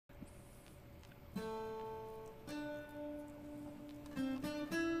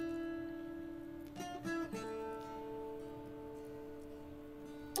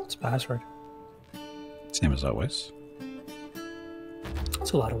What's the password? Same as always.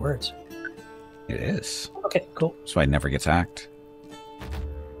 That's a lot of words. It is. Okay, cool. That's why it never gets hacked.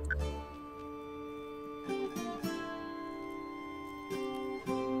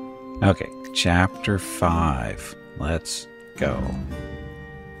 Okay, chapter 5. Let's go.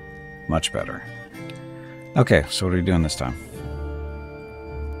 Much better. Okay, so what are we doing this time?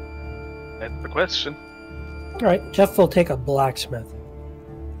 That's the question. All right, Jeff will take a blacksmith.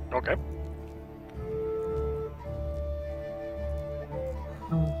 Okay.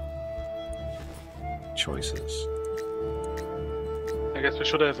 Choices. I guess we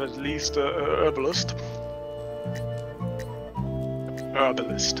should have at least a herbalist.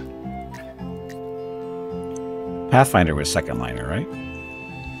 Herbalist. Pathfinder was second liner, right?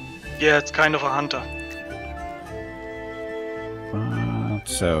 Yeah, it's kind of a hunter.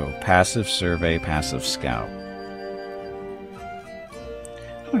 So passive survey, passive scout.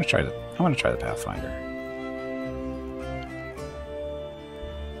 I want to try the Pathfinder.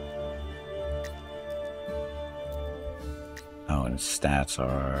 Oh, and his stats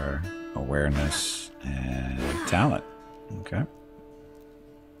are awareness and talent. Okay.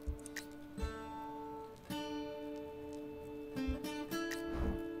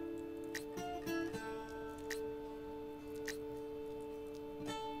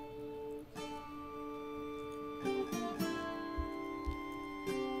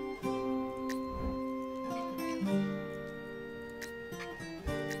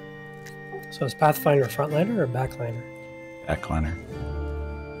 So is Pathfinder frontliner or backliner? Backliner.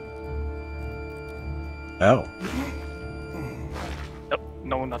 Oh. Nope,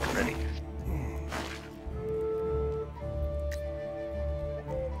 no, not ready.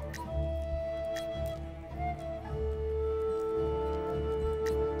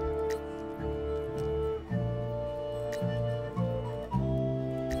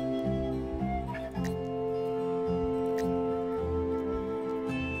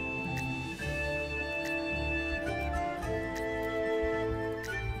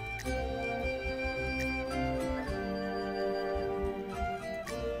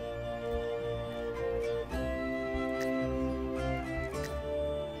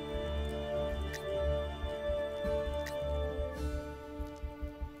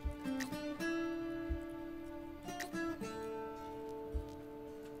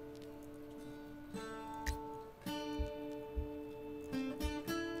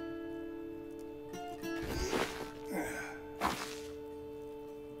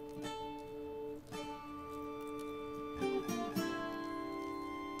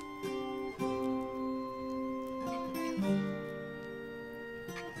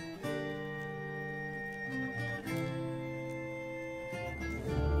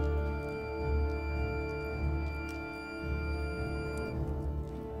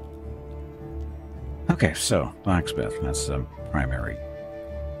 Okay, so blacksmith. That's the primary.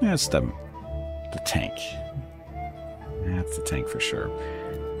 That's the tank. That's the tank for sure.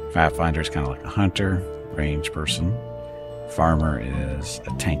 Pathfinder is kind of like a hunter, range person. Farmer is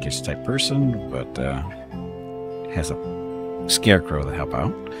a tankish type person, but has a scarecrow to help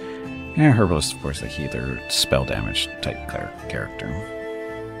out. And herbalist, of course, a healer, spell damage type character.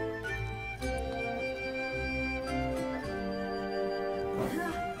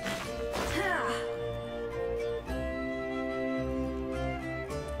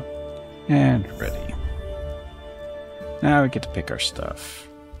 And ready. Now we get to pick our stuff.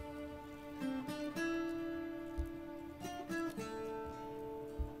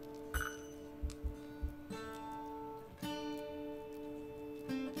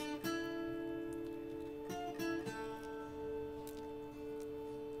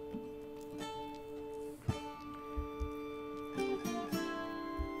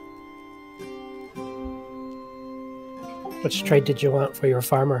 Which trait did you want for your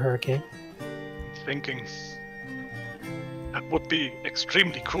farmer, Hurricane? Thinking. That would be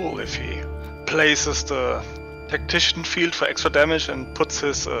extremely cool if he places the tactician field for extra damage and puts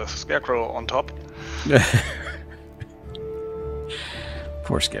his scarecrow on top.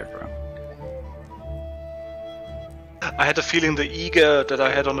 Poor scarecrow. I had a feeling the eager that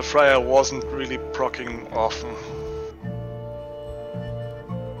I had on the Friar wasn't really proccing often.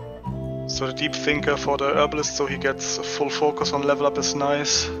 So the deep thinker for the herbalist, so he gets a full focus on level up, is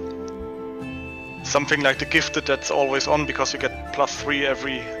nice. Something like the gifted that's always on, because you get +3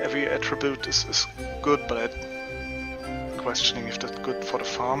 every attribute is good, but I'm questioning if that's good for the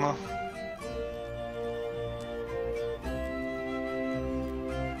farmer.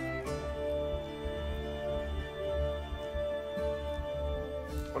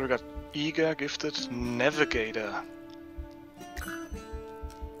 What do we got? Eager, gifted, navigator.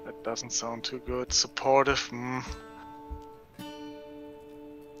 Doesn't sound too good. Supportive.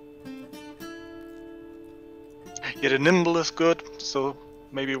 Yeah, the nimble is good, so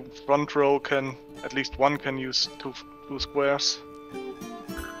maybe front row can, at least one can use two squares.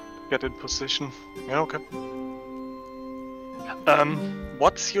 Get in position. Yeah, okay.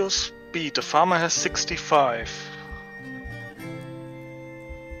 What's your speed? The farmer has 65.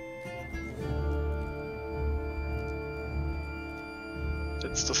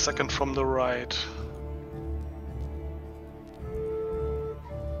 It's the second from the right.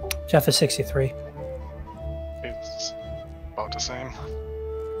 Jeff is 63. It's about the same.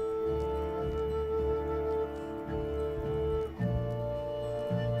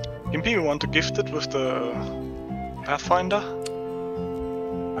 Gimpy, you want to gift it with the Pathfinder?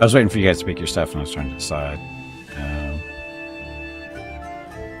 I was waiting for you guys to pick your stuff, and I was trying to decide.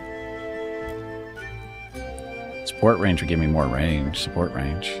 Support range would give me more range. Support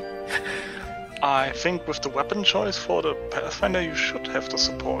range. I think with the weapon choice for the Pathfinder, you should have the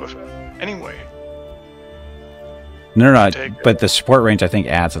support anyway. No, but the support range, I think,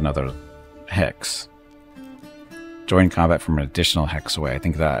 adds another hex. Join combat from an additional hex away. I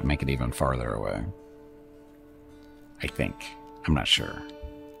think that make it even farther away. I think. I'm not sure.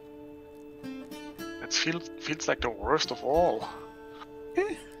 It feels like the worst of all.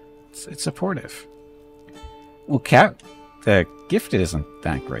 It's supportive. Well, the gifted isn't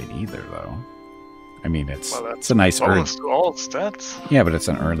that great either, though. I mean, it's a nice bonus to all stats. Yeah, but it's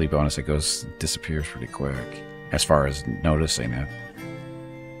an early bonus. It disappears pretty quick as far as noticing it.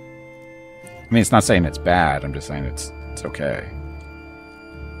 I mean, it's not saying it's bad. I'm just saying it's okay.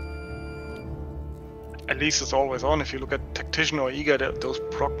 At least it's always on. If you look at Tactician or Eager, those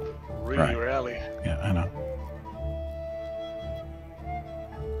proc really rarely. Yeah, I know.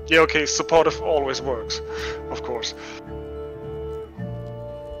 Yeah, okay, supportive always works, of course.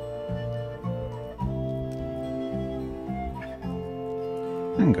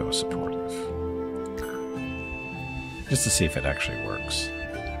 I can go with supportive. Just to see if it actually works.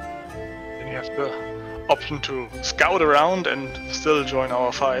 Then you have the option to scout around and still join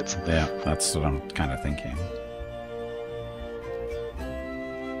our fights. Yeah, that's what I'm kind of thinking.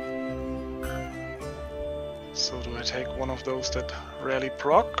 So do I take one of those that rarely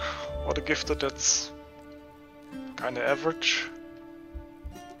proc, or the gifted that's kind of average?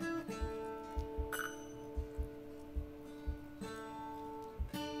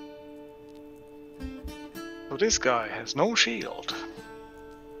 So this guy has no shield.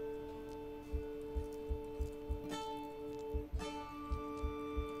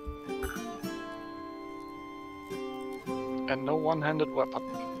 And no one-handed weapon.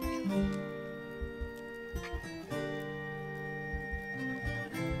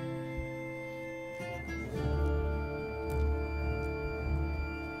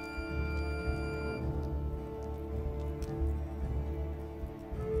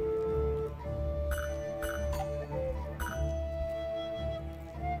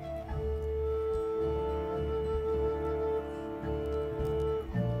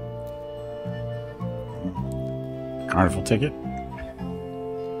 Carnival ticket?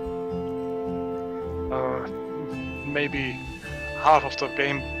 Maybe half of the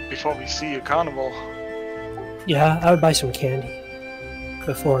game before we see a carnival. Yeah, I would buy some candy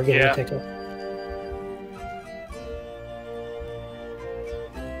before getting a ticket.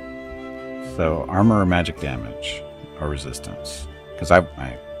 So armor or magic damage or resistance? Because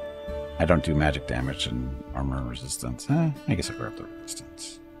I don't do magic damage and armor and resistance. I guess I'll grab the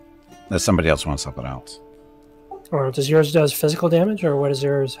resistance. Unless somebody else wants something else. Or does yours do physical damage, or what is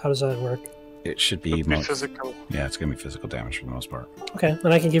yours? How does that work? It should be physical. Yeah, it's gonna be physical damage for the most part. Okay,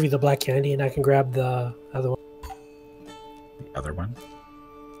 then I can give you the black candy, and I can grab the other one. The other one?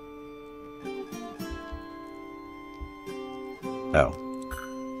 Oh.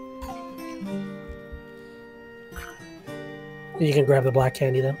 You can grab the black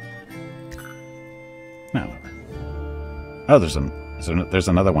candy then. No. Oh, there's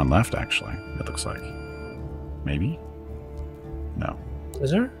another one left actually. It looks like. Maybe? No.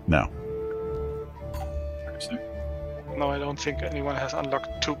 Is there? No. No, I don't think anyone has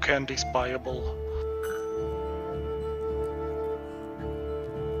unlocked 2 candies buyable.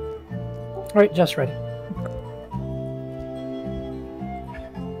 Alright, just ready.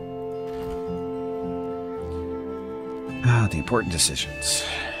 Ah, the important decisions.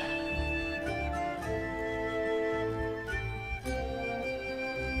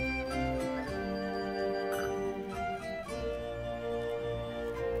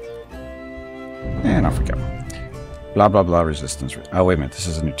 And off we go. Blah, blah, blah, resistance. Oh, wait a minute. This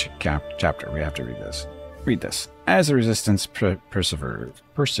is a new chapter. We have to read this. Read this. As the resistance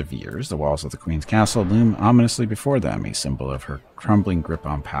perseveres, the walls of the Queen's castle loom ominously before them, a symbol of her crumbling grip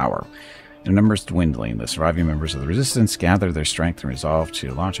on power. Their numbers dwindling, the surviving members of the resistance gather their strength and resolve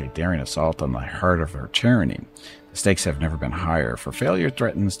to launch a daring assault on the heart of her tyranny. The stakes have never been higher, for failure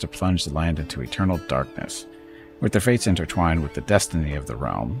threatens to plunge the land into eternal darkness. With their fates intertwined with the destiny of the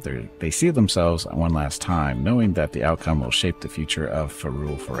realm, they see themselves one last time, knowing that the outcome will shape the future of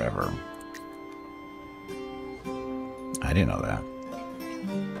Farul forever. I didn't know that.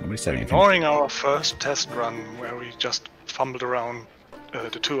 Nobody said anything. Ignoring our first test run, where we just fumbled around, the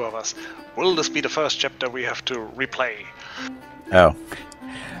two of us, will this be the first chapter we have to replay? Oh.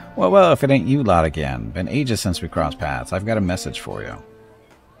 Well, if it ain't you lot again. Been ages since we crossed paths. I've got a message for you.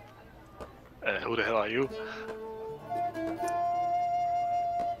 Who the hell are you?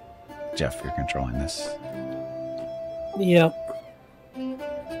 Jeff, you're controlling this. Yep.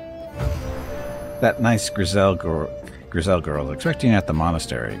 That nice Grizel girl is expecting you at the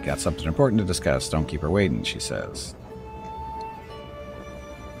monastery. Got something important to discuss. Don't keep her waiting, she says.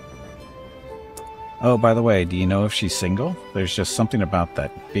 Oh, by the way, do you know if she's single? There's just something about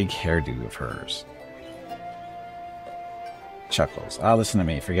that big hairdo of hers. Chuckles. Ah, listen to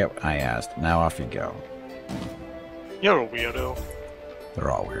me. Forget what I asked. Now off you go. You're a weirdo.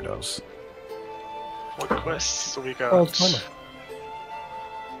 They're all weirdos. What quests do we got? Old timer.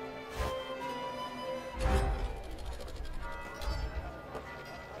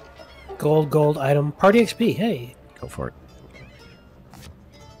 Gold item. Party XP. Hey. Go for it.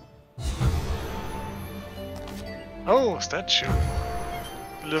 Oh, statue.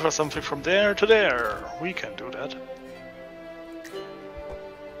 Deliver something from there to there. We can do that.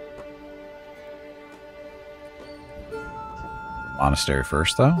 Monastery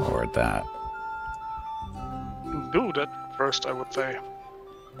first, though, or that? Do that first, I would say.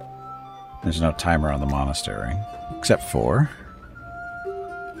 There's no timer on the monastery, except for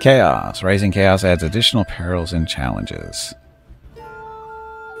chaos. Raising chaos adds additional perils and challenges.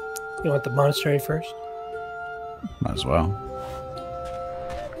 You want the monastery first? Might as well.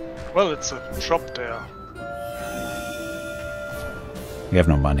 Well, it's a shop there. We have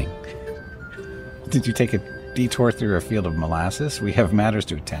no money. Did you take a detour through a field of molasses? We have matters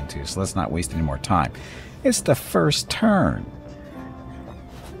to attend to, so let's not waste any more time. It's the first turn.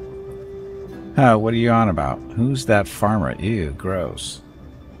 Oh, what are you on about? Who's that farmer? Ew, gross.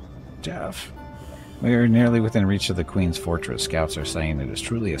 Jeff. We are nearly within reach of the Queen's fortress. Scouts are saying it is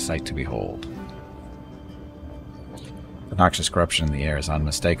truly a sight to behold. The noxious corruption in the air is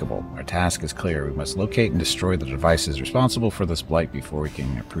unmistakable. Our task is clear. We must locate and destroy the devices responsible for this blight before we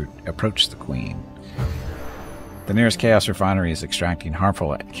can approach the Queen. The nearest chaos refinery is extracting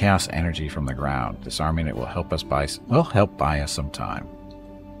harmful chaos energy from the ground. Disarming it will help buy us some time.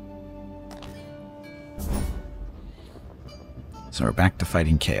 So we're back to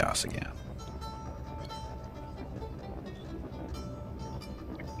fighting chaos again.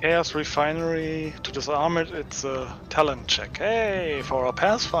 Chaos Refinery, to disarm it, it's a talent check. Hey, for a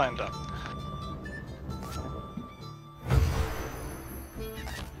Pathfinder.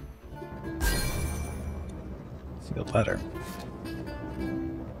 Sealed letter.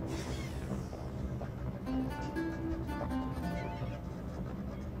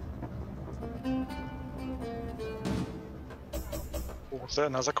 Was there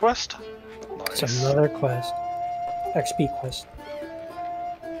another quest? Nice. It's another quest. XP quest.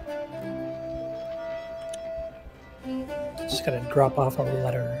 Just gotta drop off a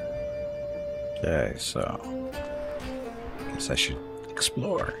letter. Okay, so guess I should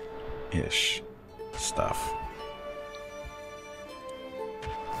explore-ish stuff.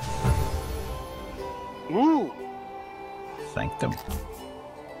 Ooh! Sanctum.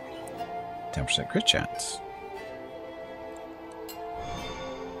 10% crit chance.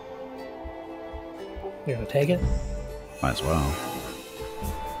 You gonna take it? Might as well.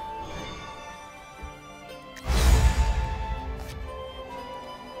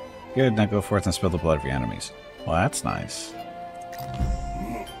 Good, now go forth and spill the blood of your enemies. Well, that's nice.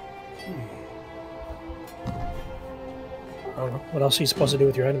 I don't know. What else are you supposed to do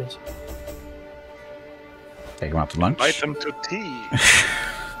with your enemies? Take them out to lunch. Invite them to tea.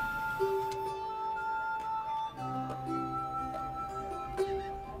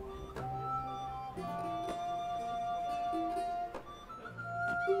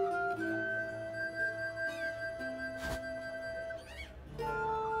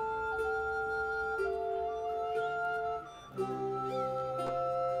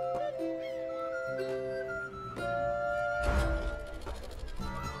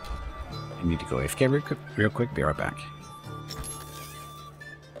 I need to go AFK real quick. Be right back.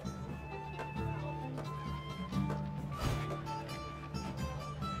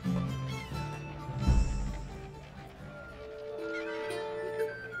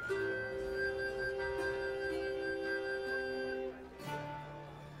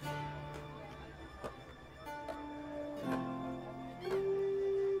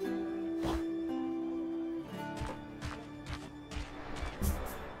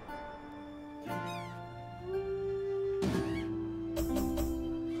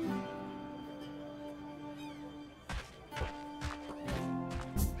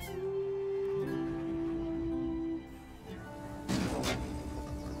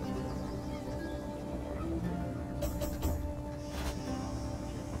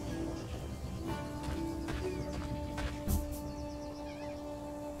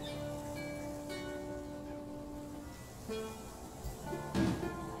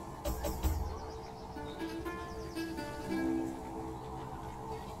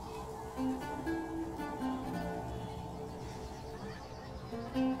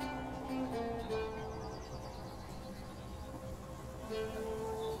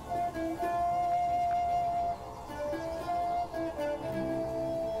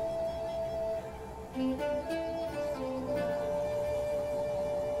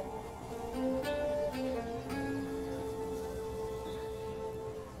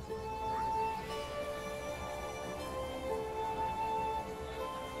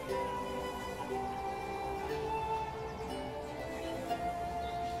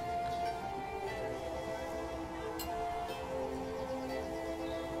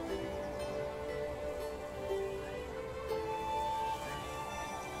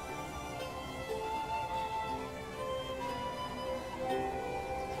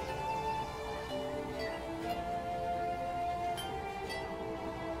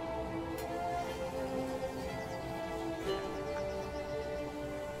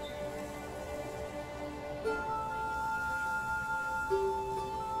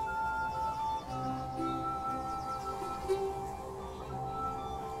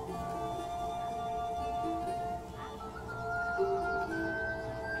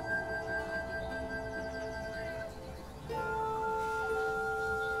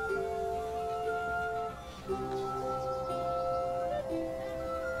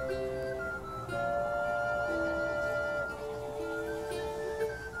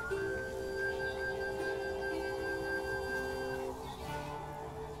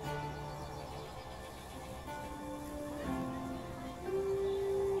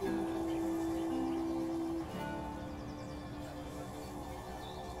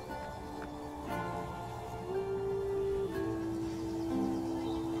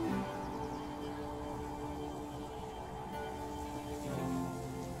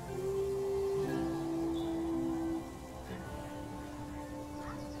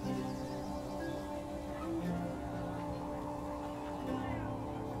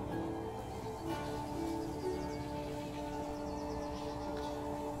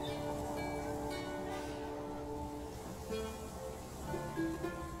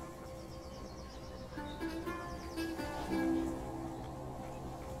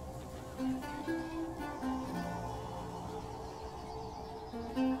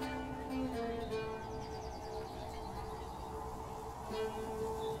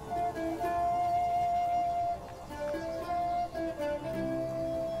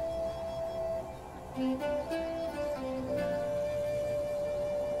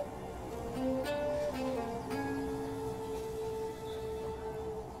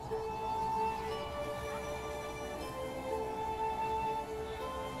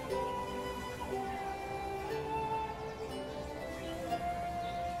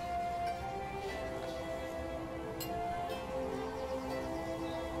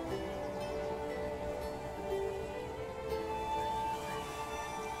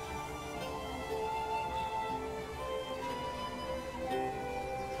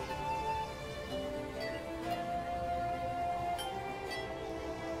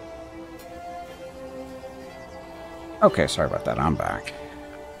 Okay, sorry about that. I'm back.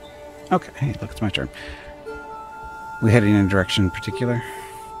 Okay, hey, look, it's my turn. We heading in a direction in particular?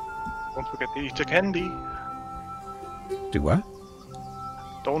 Don't forget to eat your candy. Do what?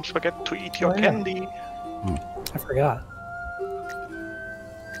 Don't forget to eat your candy. I forgot.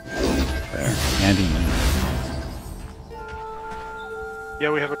 There, candy man.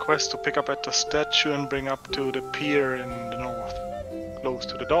 Yeah, we have a quest to pick up at the statue and bring up to the pier in the north, close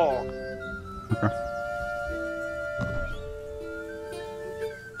to the dog. Okay.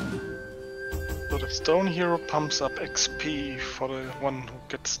 So the stone hero pumps up XP for the one who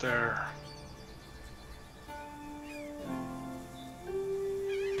gets there.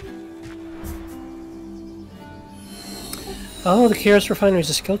 Oh, the Chaos Refinery is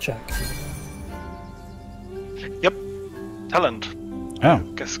a skill check. Yep, talent. Oh,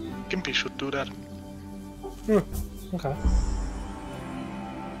 Guess Gimpy should do that. Okay.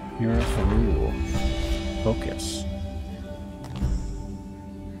 you're a fool. Focus.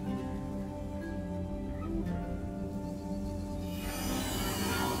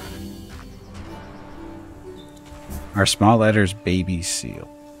 Our small letters baby sealed.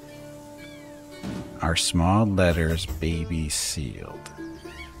 Our small letters baby sealed.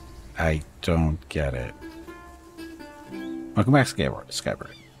 I don't get it. Welcome back,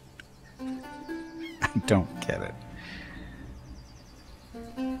 Skybird. I don't get it.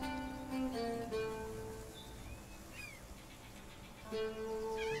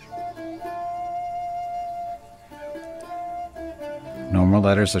 Normal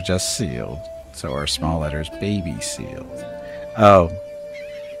letters are just sealed, so are small letters baby sealed. Oh.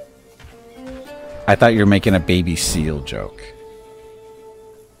 I thought you were making a baby seal joke.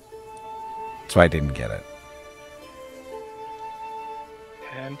 So I didn't get it.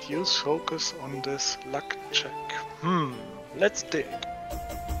 And use focus on this luck check. Let's dig.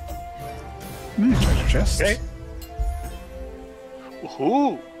 Treasure chest. Okay.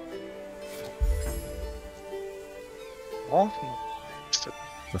 Woohoo! Oh, is that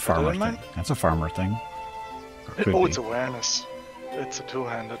The farmer Never mind. thing. That's a farmer thing. Or could Oh, be. it's awareness. It's a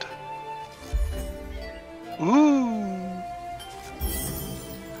two-handed. Ooh!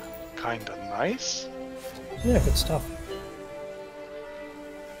 Kinda nice. Yeah, good stuff.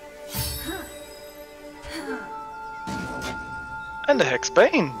 And the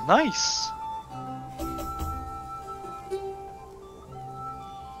Hexbane, nice!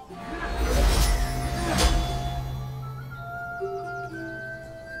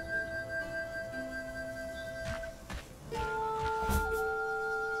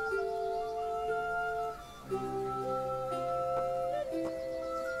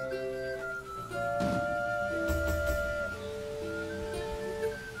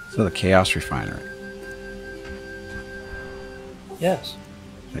 So the Chaos Refinery. Yes.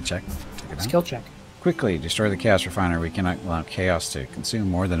 Did I check it out? Skill check. Quickly destroy the Chaos Refinery. We cannot allow chaos to consume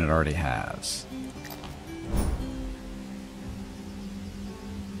more than it already has.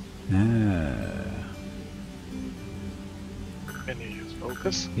 Can you use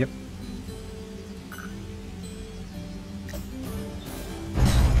focus? Yep.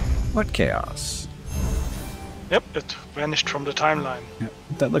 What chaos? Yep, it vanished from the timeline. Yep.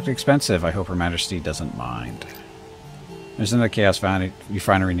 That looked expensive. I hope Her Majesty doesn't mind. There's another Chaos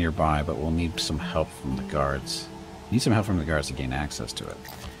Refinery nearby, but we'll need some help from the guards. Need some help from the guards to gain access to it.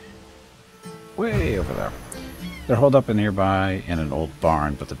 Way over there. They're holed up nearby in an old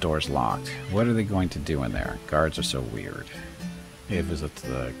barn, but the door's locked. What are they going to do in there? Guards are so weird. Pay a visit to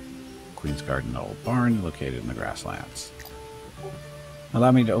the Queen's Garden old barn located in the grasslands.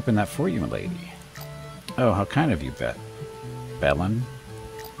 Allow me to open that for you, milady. Oh, how kind of you, Bellin.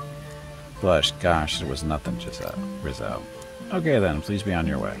 Blush, gosh, it was nothing, Rizzo. Okay then, please be on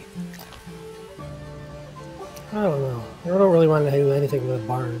your way. I don't know. I don't really want to do anything with a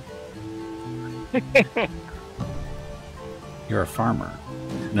barn. You're a farmer.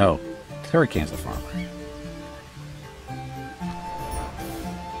 No, Hurricane's a farmer.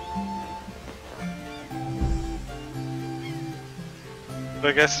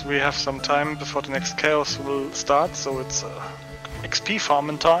 I guess we have some time before the next chaos will start, so it's XP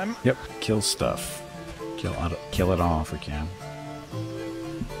farming time. Yep, kill stuff. Kill it all if we can.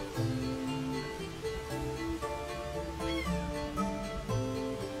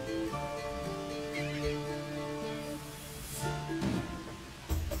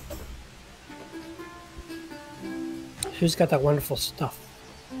 Who's got that wonderful stuff?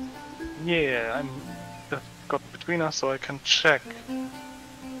 Yeah, I'm just got between us so I can check.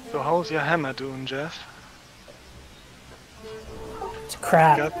 So how's your hammer doing, Jeff? It's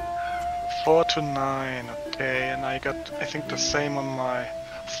crap. Got 4 to 9, okay, and I got, I think, the same on my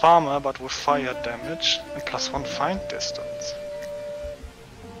farmer, but with fire damage and +1 find distance.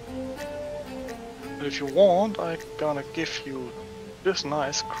 But if you want, I'm gonna give you this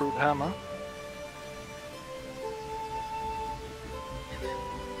nice crude hammer.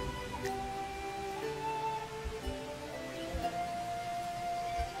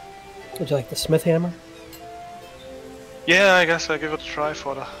 Would you like the smith hammer? Yeah, I guess I'll give it a try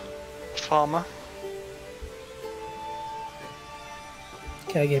for the farmer.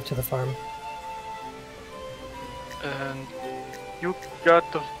 Okay, I gave it to the farm. And you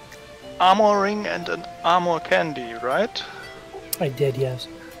got the armor ring and an armor candy, right? I did, yes.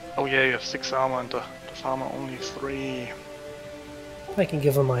 Oh yeah, you have 6 armor and the farmer only 3. I can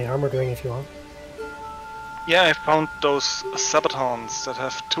give him my armored ring if you want. Yeah, I found those sabatons that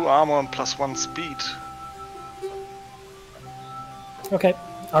have 2 armor and +1 speed. Okay,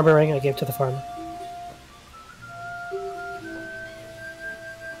 armor ring I gave to the farmer.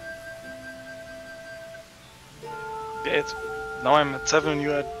 Yeah, it's, now I'm at 7 and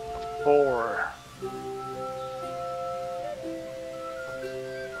you're at 4.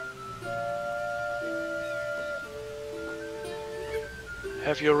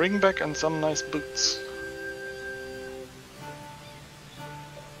 Have your ring back and some nice boots.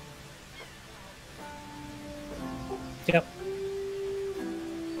 Yep.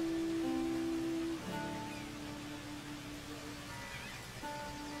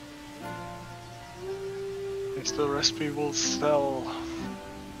 It's the recipe will sell.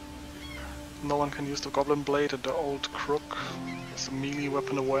 No one can use the goblin blade and the old crook. It's a melee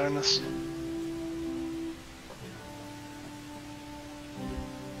weapon awareness.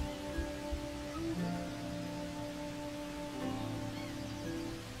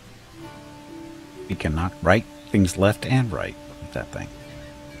 You can knock right things left and right with that thing.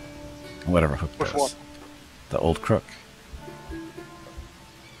 Whatever hook With does. what? The old crook. You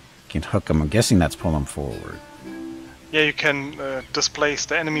can hook them. I'm guessing that's pull them forward. Yeah, you can displace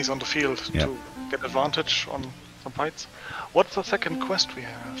the enemies on the field Yeah. to get advantage on some fights. What's the second quest we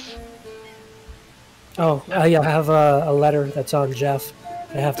have? Oh, yeah, I have a letter that's on Jeff.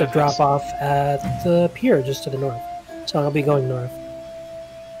 I have to drop off at the pier just to the north. So I'll be going north.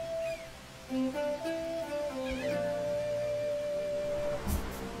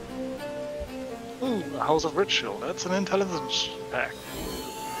 Ooh, a House of Ritual. That's an intelligence pack.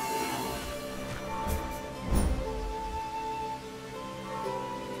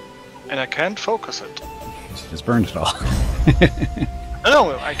 And I can't focus it. Just burned it all.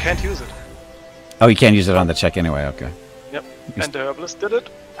 No, I can't use it. Oh, you can't use it on the check anyway. Okay. Yep. Yes. And the herbalist did it.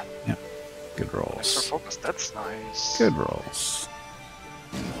 Good Extra rolls. focus. That's nice. Good rolls.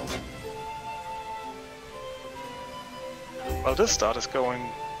 Well, this start is going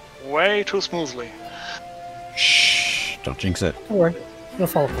way too smoothly. Shh. Don't jinx it. Don't worry, it'll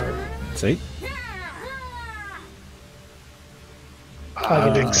fall apart. See? I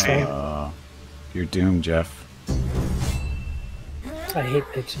can do the Dixie. same. You're doomed, Jeff. I hate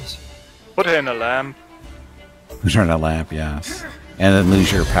pixies. Put her in a lamp. Turn a lamp, yes. And then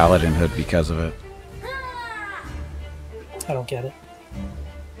lose your paladin hood because of it. I don't get it.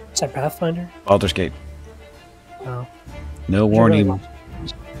 Is that Pathfinder? Baldur's Gate. No. No Did you really warning. watch-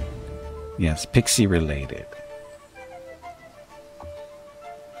 Yes, pixie related.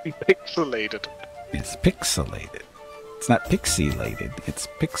 Pixelated. It's pixelated. It's not pixelated, it's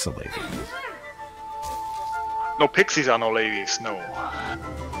pixelated. No, pixies are no ladies, no.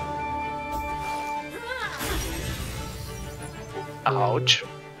 Ouch.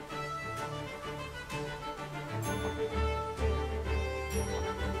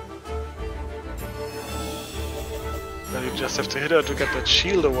 Well, you just have to hit her to get that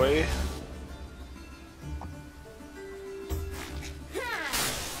shield away.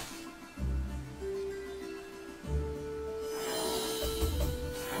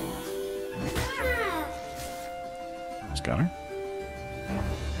 Just got her.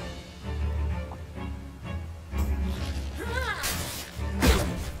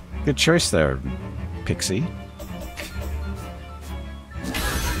 Good choice there, Pixie.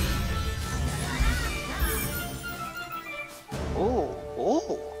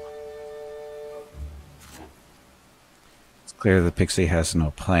 Oh. It's clear the Pixie has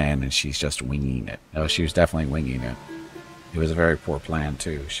no plan and she's just winging it. Oh, she was definitely winging it. It was a very poor plan,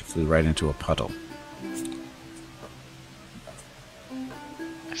 too. She flew right into a puddle.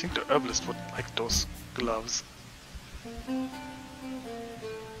 I think the herbalist would like those gloves.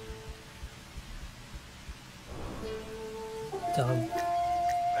 Done.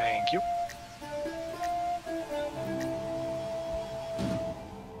 Thank you.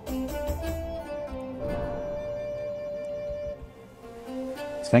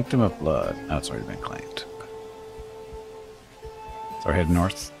 Sanctum of Blood. Oh, it's already been claimed. So we're heading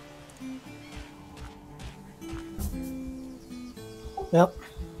north. Yep.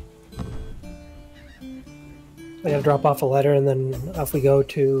 I gotta drop off a letter and then off we go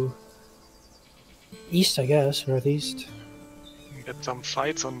to east, I guess, northeast. We get some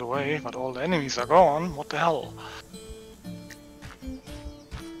fights on the way, but all the enemies are gone. What the hell?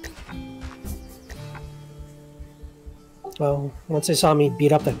 Well, once they saw me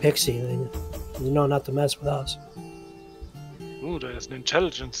beat up that pixie, they know not to mess with us. Ooh, there's an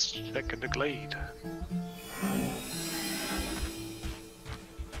intelligence check in the glade.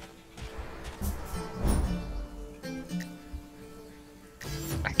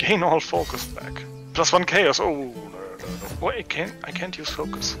 And gain all focus back. +1 chaos. Oh no. Wait, I can't use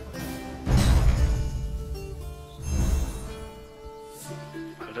focus.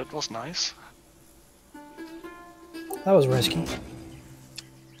 Well, that was nice. That was risky.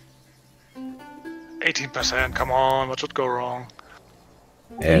 18%. Come on, what should go wrong?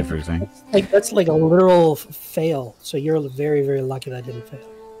 Everything. Like that's like a literal fail. So you're very, very lucky that didn't fail.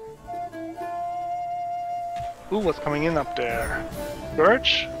 Ooh, what's coming in up there?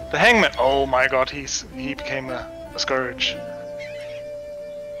 Scourge? The Hangman. Oh my god, he became a Scourge.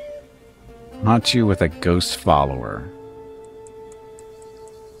 Haunt you with a ghost follower.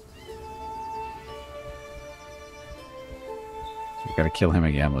 We gotta kill him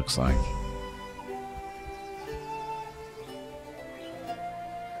again, looks like.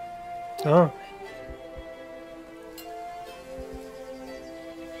 Oh.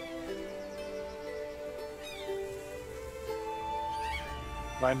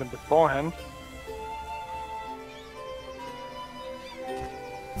 Find him beforehand.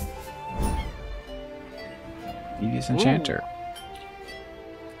 Devious Enchanter.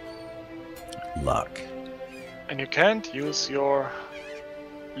 Luck. And you can't use your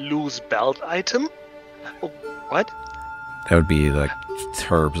loose belt item? Oh, what? That would be like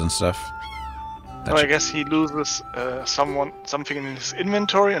herbs and stuff. No, I guess he loses something in his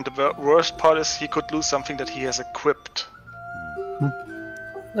inventory, and the worst part is he could lose something that he has equipped.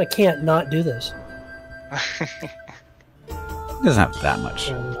 I can't not do this. He doesn't have that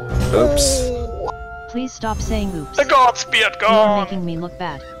much. Oops. Please stop saying oops. The god's beard You are gone! making me look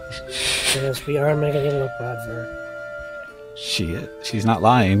bad. Yes, we are making it look bad for her. She's not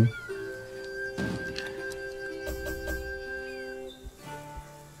lying.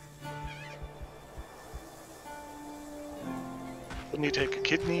 Didn't he take a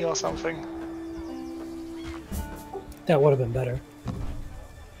kidney or something? That would have been better.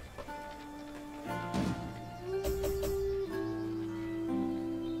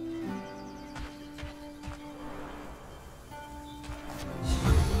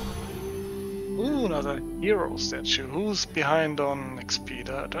 Ooh, another hero statue. Who's behind on XP?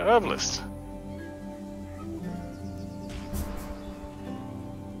 The herbalist.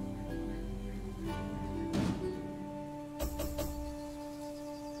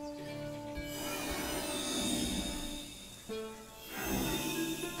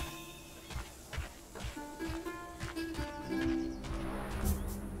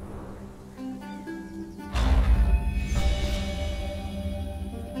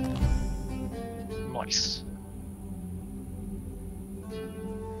 Nice.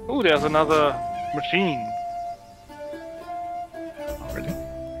 Ooh, there's another machine. Already? To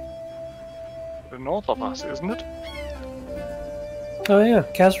the north of us, isn't it? Oh yeah,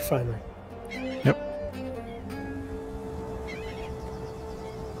 gas refinery. Yep.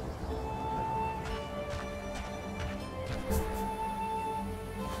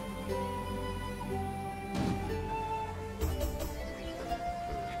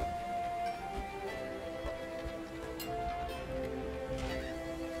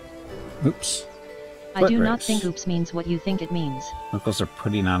 Oops. I do Foot not race. think oops means what you think it means. Locals are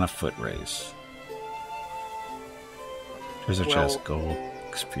putting on a foot race. There's a Well, chest, gold,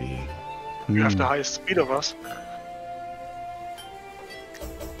 XP. You have the highest speed of us.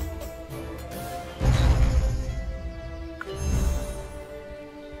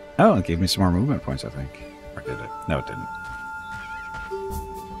 Oh, it gave me some more movement points, I think. Or did it? No, it didn't.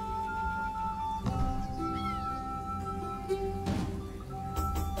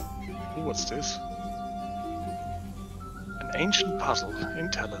 Ooh, what's this? An ancient puzzle.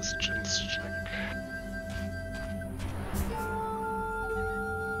 Intelligence check.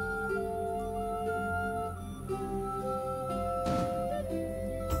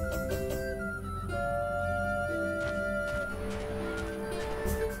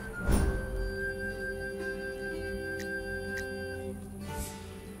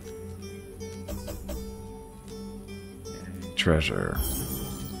 Treasure.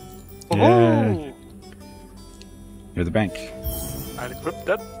 Oh! Yeah. Near the bank. I'll equip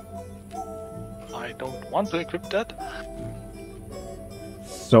that. I don't want to equip that.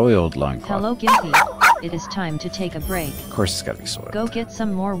 Soiled loincloth. Hello Gimpy. It is time to take a break. Of course it's gotta be soiled. Go get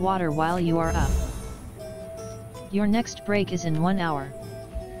some more water while you are up. Your next break is in 1 hour.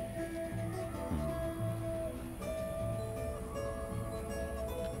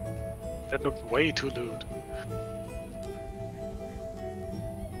 That looked way too lewd.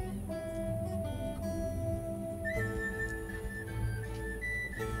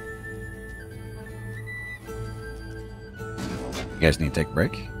 You guys need to take a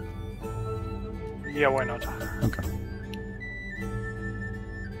break? Yeah, why not? Okay.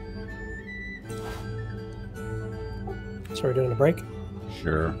 So we're doing a break?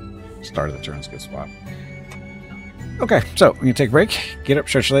 Sure. Start of the turn's a good spot. Okay, so we're going to take a break. Get up,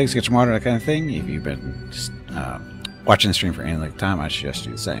 stretch your legs, get some water, that kind of thing. If you've been just, watching the stream for any length of time, I suggest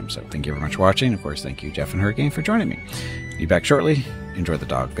you do the same. So thank you very much for watching. Of course, thank you, Jeff and Hurricane, for joining me. Be back shortly. Enjoy the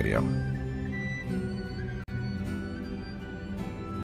dog video.